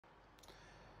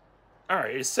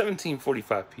Alright, it's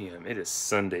 17:45 p.m. It is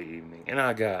Sunday evening, and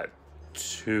I got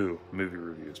 2 movie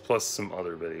reviews, plus some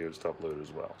other videos to upload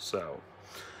as well. So,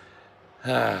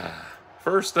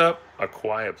 first up, A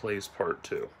Quiet Place Part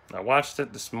 2. I watched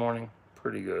it this morning.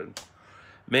 Pretty good.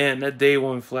 Man, that day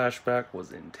one flashback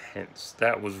was intense.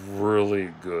 That was really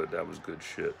good. That was good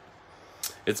shit.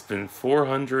 It's been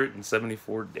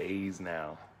 474 days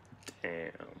now.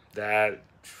 Damn. That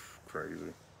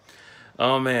crazy.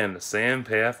 Oh man, the sand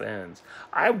path ends.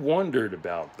 I wondered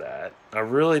about that. I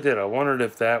really did. I wondered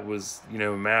if that was,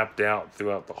 mapped out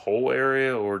throughout the whole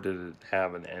area or did it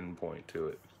have an endpoint to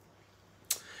it.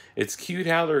 It's cute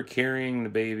how they're carrying the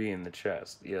baby in the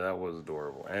chest. Yeah, that was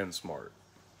adorable and smart.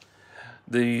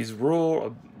 These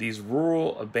rural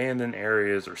abandoned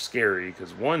areas are scary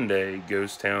because one day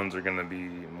ghost towns are going to be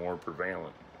more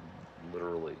prevalent.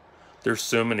 Literally, there's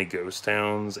so many ghost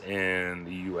towns in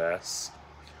the U.S.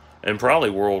 and probably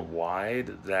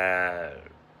worldwide that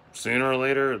sooner or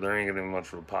later there ain't gonna be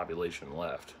much of a population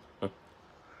left.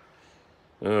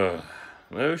 Ugh.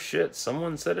 No shit.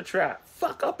 Someone set a trap.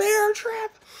 Fuck a bear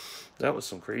trap. That was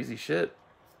some crazy shit.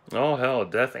 Oh hell,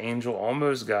 Death Angel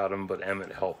almost got him, but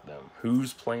Emmett helped them.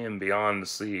 Who's playing Beyond the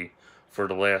Sea for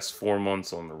the last 4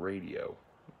 months on the radio?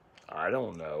 I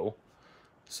don't know.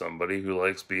 Somebody who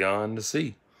likes Beyond the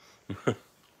Sea.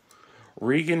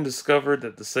 Regan discovered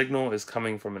that the signal is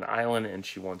coming from an island and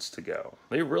she wants to go.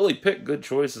 They really pick good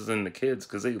choices in the kids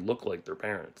because they look like their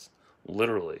parents.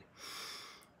 Literally.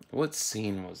 What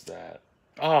scene was that?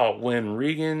 Oh, when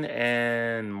Regan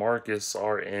and Marcus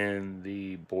are in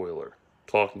the boiler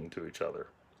talking to each other.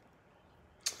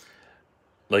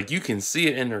 Like, you can see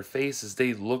it in their faces.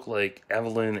 They look like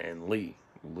Evelyn and Lee.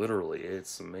 Literally,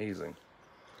 it's amazing.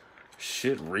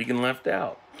 Shit, Regan left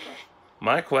out.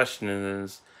 My question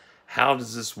is, how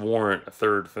does this warrant a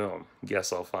third film?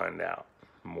 Guess I'll find out.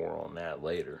 More on that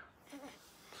later.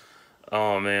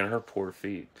 Oh man, her poor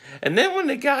feet. And then when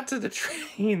they got to the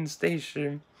train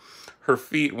station, her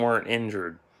feet weren't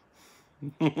injured.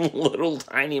 Little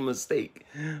tiny mistake,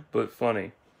 but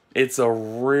funny. It's a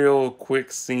real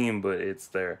quick scene, but it's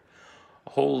there.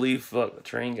 Holy fuck, the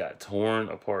train got torn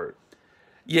apart.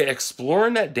 Yeah,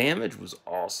 exploring that damage was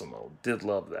awesome. I did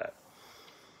love that.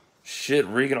 Shit,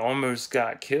 Regan almost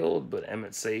got killed, but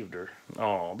Emmett saved her.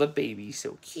 Oh, the baby's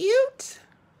so cute.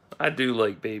 I do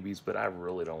like babies, but I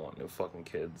really don't want no fucking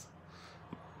kids.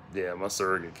 Yeah, my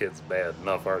surrogate kid's bad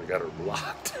enough. I already got her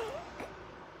blocked.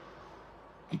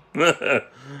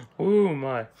 Ooh,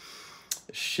 my.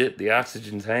 Shit, the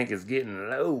oxygen tank is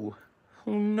getting low.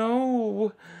 Oh,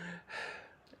 no.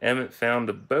 Emmett found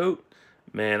a boat.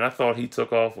 Man, I thought he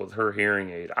took off with her hearing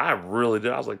aid. I really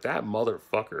did. I was like, that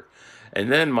motherfucker. And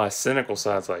then my cynical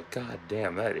side's like, God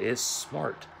damn, that is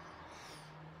smart.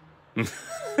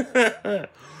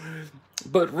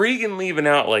 But Regan leaving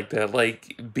out like that,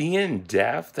 like, being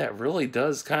deaf, that really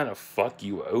does kind of fuck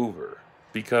you over.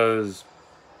 Because,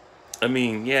 I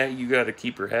mean, yeah, you got to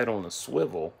keep your head on a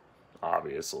swivel,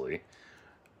 obviously.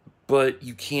 But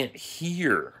you can't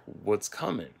hear what's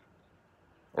coming.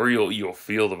 Or you'll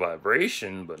feel the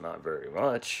vibration, but not very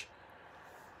much.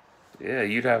 Yeah,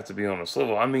 you'd have to be on a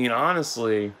swivel. I mean,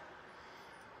 honestly,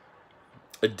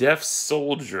 a deaf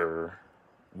soldier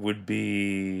would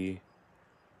be...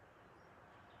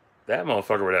 That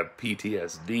motherfucker would have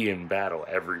PTSD in battle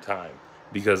every time.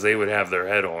 Because they would have their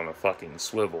head on a fucking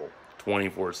swivel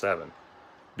 24/7.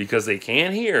 Because they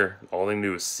can't hear. All they can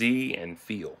do is see and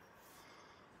feel.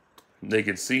 They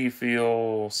can see,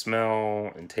 feel,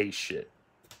 smell, and taste shit.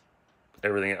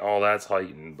 Everything, all that's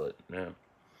heightened, but yeah.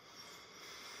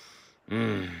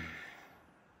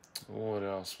 What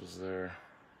else was there?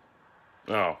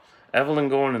 Oh, Evelyn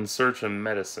going in search of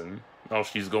medicine. Oh,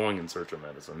 she's going in search of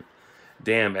medicine.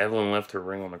 Damn, Evelyn left her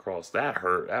ring on the cross. That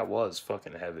hurt. That was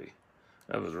fucking heavy.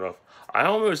 That was rough. I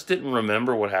almost didn't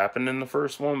remember what happened in the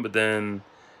first one, but then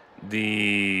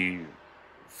the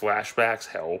flashbacks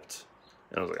helped.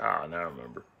 And I was like, now I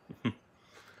remember.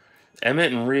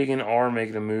 Emmett and Regan are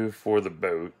making a move for the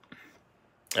boat.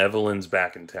 Evelyn's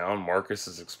back in town. Marcus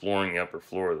is exploring the upper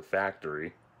floor of the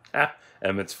factory.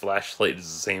 Emmett's flashlight is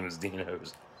the same as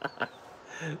Dino's.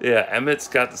 Yeah, Emmett's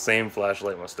got the same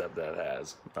flashlight my stepdad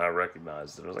has. I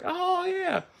recognized it. I was like, oh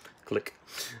yeah. Click.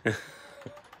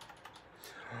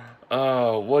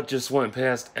 Oh, what just went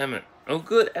past Emmett? Oh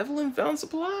good, Evelyn found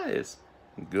supplies.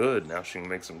 Good, now she can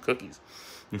make some cookies.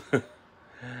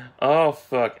 Oh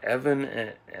fuck,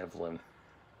 Evelyn.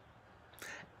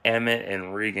 Emmett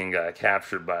and Regan got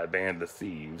captured by a band of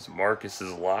thieves. Marcus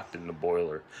is locked in the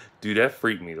boiler. Dude, that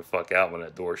freaked me the fuck out when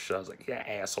that door shut. I was like, yeah,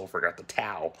 asshole, forgot the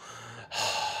towel.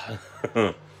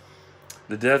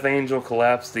 The Death Angel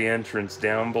collapsed the entrance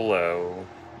down below.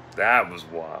 That was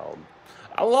wild.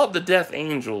 I love the Death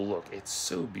Angel look. It's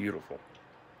so beautiful.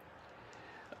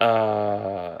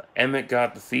 Emmett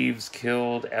got the thieves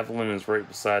killed. Evelyn is right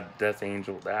beside the Death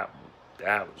Angel. That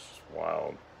was just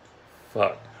wild.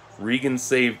 Fuck. Regan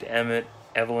saved Emmett.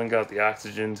 Evelyn got the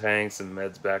oxygen tanks and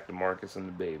meds back to Marcus and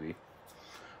the baby.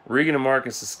 Regan and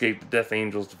Marcus escaped the Death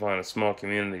Angels to find a small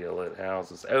community of lit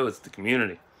houses. Oh, it's the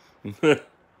community.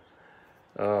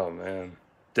 Oh, man.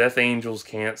 Death Angels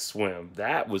can't swim.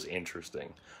 That was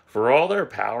interesting. For all their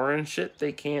power and shit,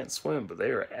 they can't swim, but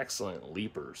they are excellent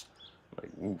leapers.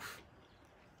 Like, woof.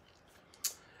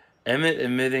 Emmett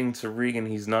admitting to Regan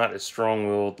he's not as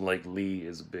strong-willed like Lee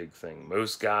is a big thing.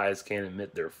 Most guys can't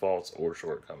admit their faults or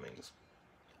shortcomings.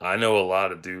 I know a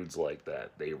lot of dudes like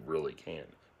that. They really can.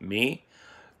 Me?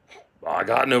 I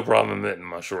got no problem admitting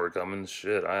my shortcomings.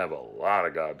 Shit, I have a lot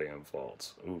of goddamn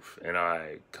faults. Oof. And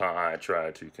I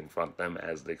try to confront them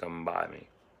as they come by me.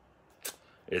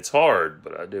 It's hard,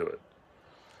 but I do it.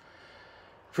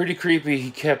 Pretty creepy he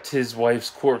kept his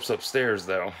wife's corpse upstairs,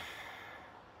 though.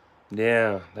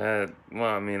 Yeah,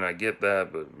 well, I mean, I get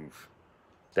that, but oof,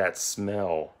 that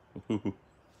smell.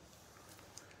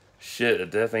 Shit, a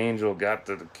Death Angel got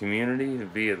to the community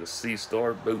via the Sea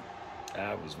Star boat.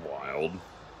 That was wild.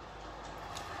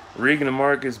 Regan and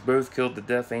Marcus both killed the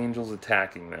Death Angels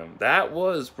attacking them. That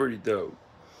was pretty dope.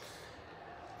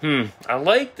 I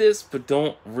like this, but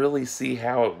don't really see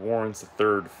how it warrants a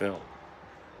third film.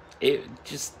 It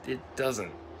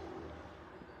doesn't.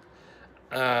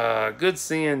 Good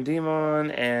seeing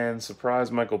Demon and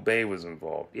surprised Michael Bay was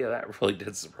involved. Yeah, that really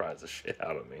did surprise the shit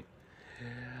out of me.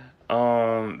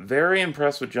 Very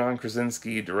impressed with John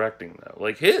Krasinski directing though.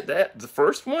 Like the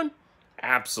first one,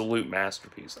 absolute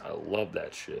masterpiece. I love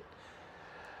that shit.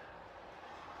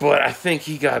 But I think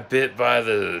he got bit by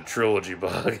the trilogy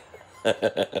bug.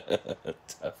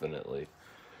 Definitely.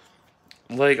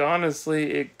 Like,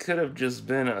 honestly, it could have just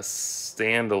been a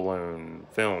standalone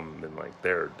film and, like,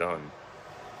 they're done.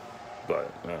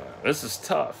 But, this is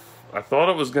tough. I thought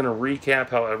it was going to recap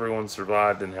how everyone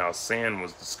survived and how sand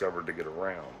was discovered to get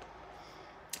around.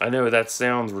 I know that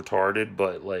sounds retarded,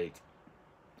 but, like,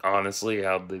 honestly,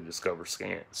 how they discover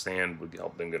sand would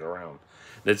help them get around.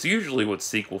 That's usually what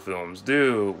sequel films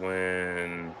do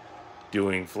when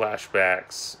doing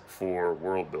flashbacks for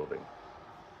world building.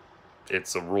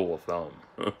 It's a rule of thumb.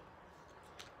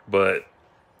 But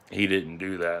he didn't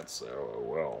do that, so oh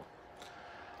well.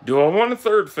 Do I want a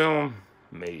third film?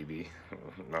 Maybe.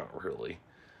 Not really.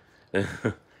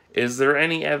 Is there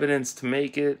any evidence to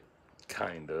make it?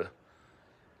 Kinda.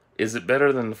 Is it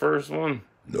better than the first one?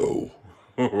 No.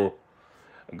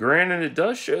 Granted, it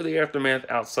does show the aftermath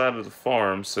outside of the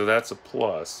farm, so that's a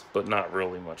plus, but not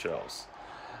really much else.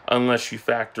 Unless you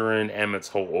factor in Emmett's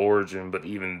whole origin, but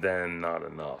even then, not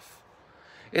enough.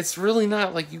 It's really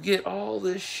not like you get all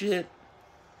this shit,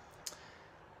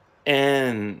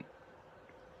 and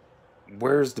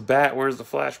where's the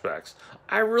flashbacks?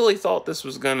 I really thought this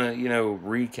was gonna,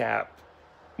 recap.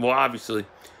 Well, obviously,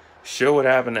 show what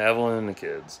happened to Evelyn and the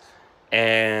kids,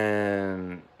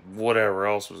 and whatever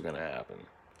else was gonna happen.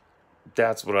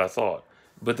 That's what I thought.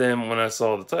 But then when I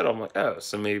saw the title, I'm like, oh,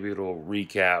 so maybe it'll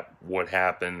recap what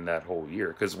happened that whole year.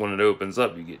 Because when it opens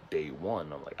up, you get day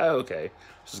one. I'm like, oh, okay,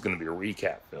 this is going to be a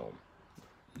recap film.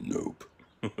 Nope.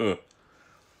 And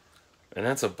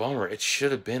that's a bummer. It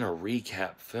should have been a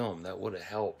recap film. That would have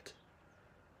helped.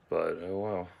 But, oh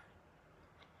well.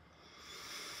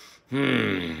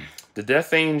 The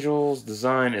Death Angel's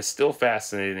design is still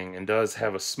fascinating and does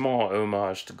have a small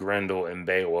homage to Grendel and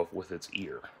Beowulf with its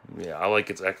ear. Yeah, I like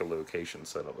its echolocation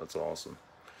setup. That's awesome.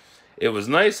 It was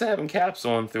nice having caps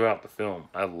on throughout the film.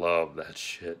 I love that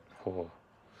shit. Oh.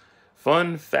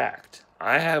 Fun fact,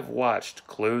 I have watched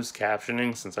closed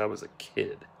captioning since I was a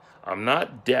kid. I'm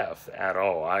not deaf at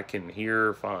all. I can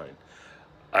hear fine.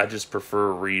 I just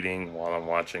prefer reading while I'm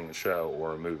watching a show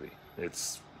or a movie.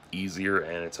 It's easier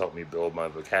and it's helped me build my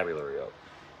vocabulary up.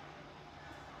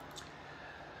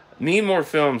 Need more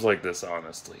films like this,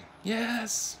 honestly.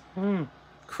 Yes.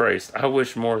 Christ, I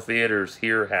wish more theaters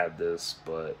here had this,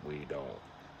 but we don't.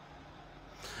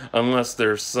 Unless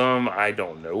there's some I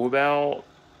don't know about,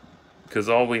 because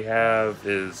all we have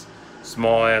is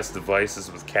small ass devices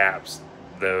with caps,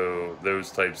 though those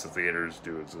types of theaters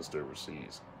do exist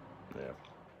overseas. Yeah.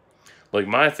 Like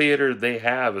my theater, they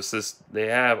have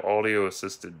audio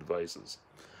assisted devices,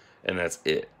 and that's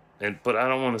it. But I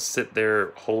don't want to sit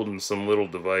there holding some little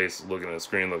device, looking at a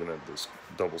screen, looking at this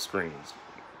double screens.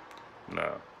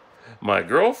 No. My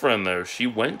girlfriend though, she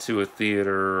went to a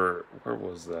theater. Where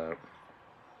was that?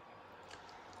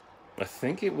 I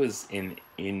think it was in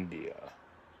India.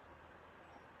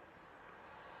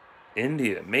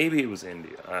 India. Maybe it was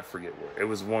India. I forget where. It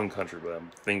was one country, but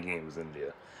I'm thinking it was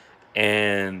India.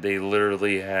 And they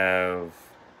literally have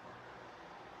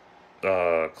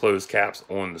closed caps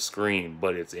on the screen,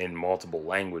 but it's in multiple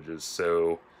languages.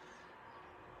 So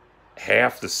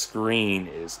half the screen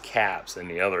is caps and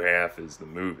the other half is the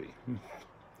movie.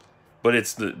 But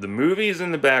it's the movie is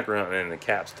in the background and the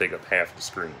caps take up half the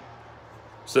screen.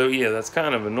 So yeah, that's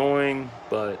kind of annoying,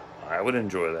 but I would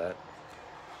enjoy that.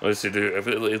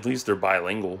 At least they're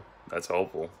bilingual. That's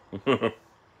helpful.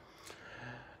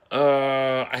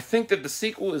 I think that the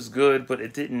sequel is good, but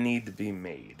it didn't need to be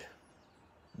made.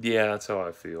 Yeah, that's how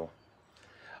I feel.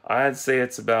 I'd say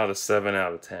it's about a 7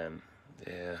 out of 10.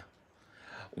 Yeah.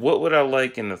 What would I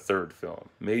like in the third film?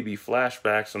 Maybe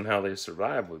flashbacks on how they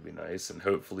survived would be nice, and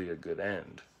hopefully a good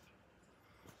end.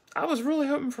 I was really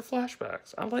hoping for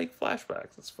flashbacks. I like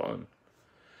flashbacks. It's fun.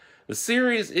 The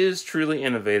series is truly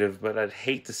innovative, but I'd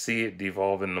hate to see it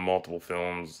devolve into multiple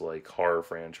films like horror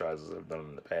franchises have done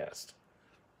in the past.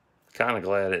 Kind of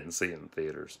glad I didn't see it in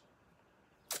theaters.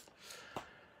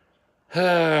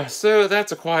 So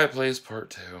that's A Quiet Place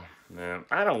Part 2. Man,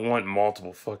 I don't want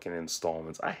multiple fucking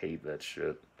installments. I hate that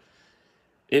shit.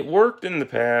 It worked in the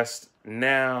past.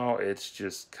 Now it's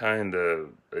just kind of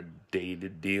a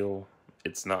dated deal.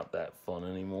 It's not that fun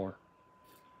anymore.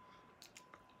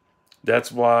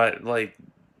 That's why, like,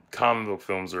 comic book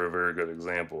films are a very good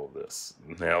example of this.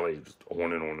 Now they just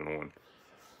on and on and on.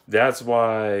 That's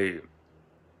why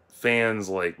fans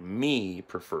like me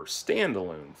prefer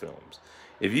standalone films.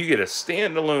 If you get a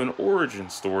standalone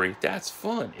origin story, that's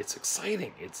fun. It's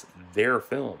exciting. It's their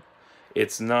film.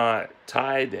 It's not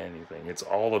tied to anything. It's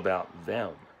all about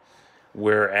them.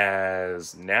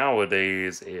 Whereas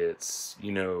nowadays, it's,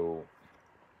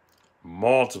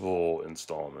 multiple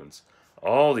installments,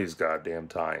 all these goddamn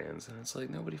tie-ins, and it's like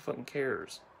nobody fucking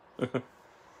cares.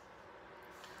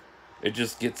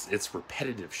 It's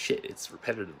repetitive shit. It's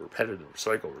repetitive,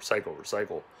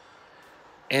 recycle.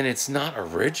 And it's not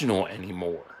original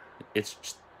anymore. It's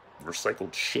just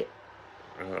recycled shit.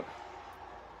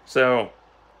 So,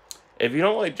 if you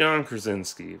don't like John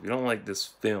Krasinski, if you don't like this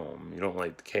film, you don't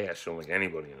like the cast, you don't like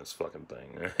anybody in this fucking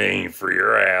thing, it ain't for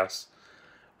your ass.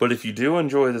 But if you do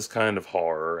enjoy this kind of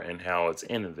horror and how it's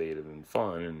innovative and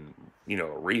fun and, a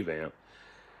revamp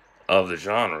of the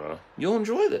genre, you'll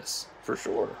enjoy this, for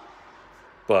sure.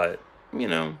 But,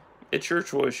 it's your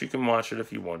choice. You can watch it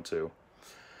if you want to.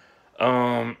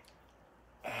 Where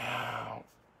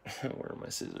are my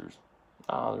scissors?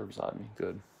 They're beside me.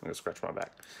 Good. I'm going to scratch my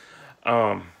back.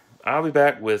 I'll be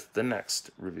back with the next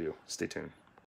review. Stay tuned.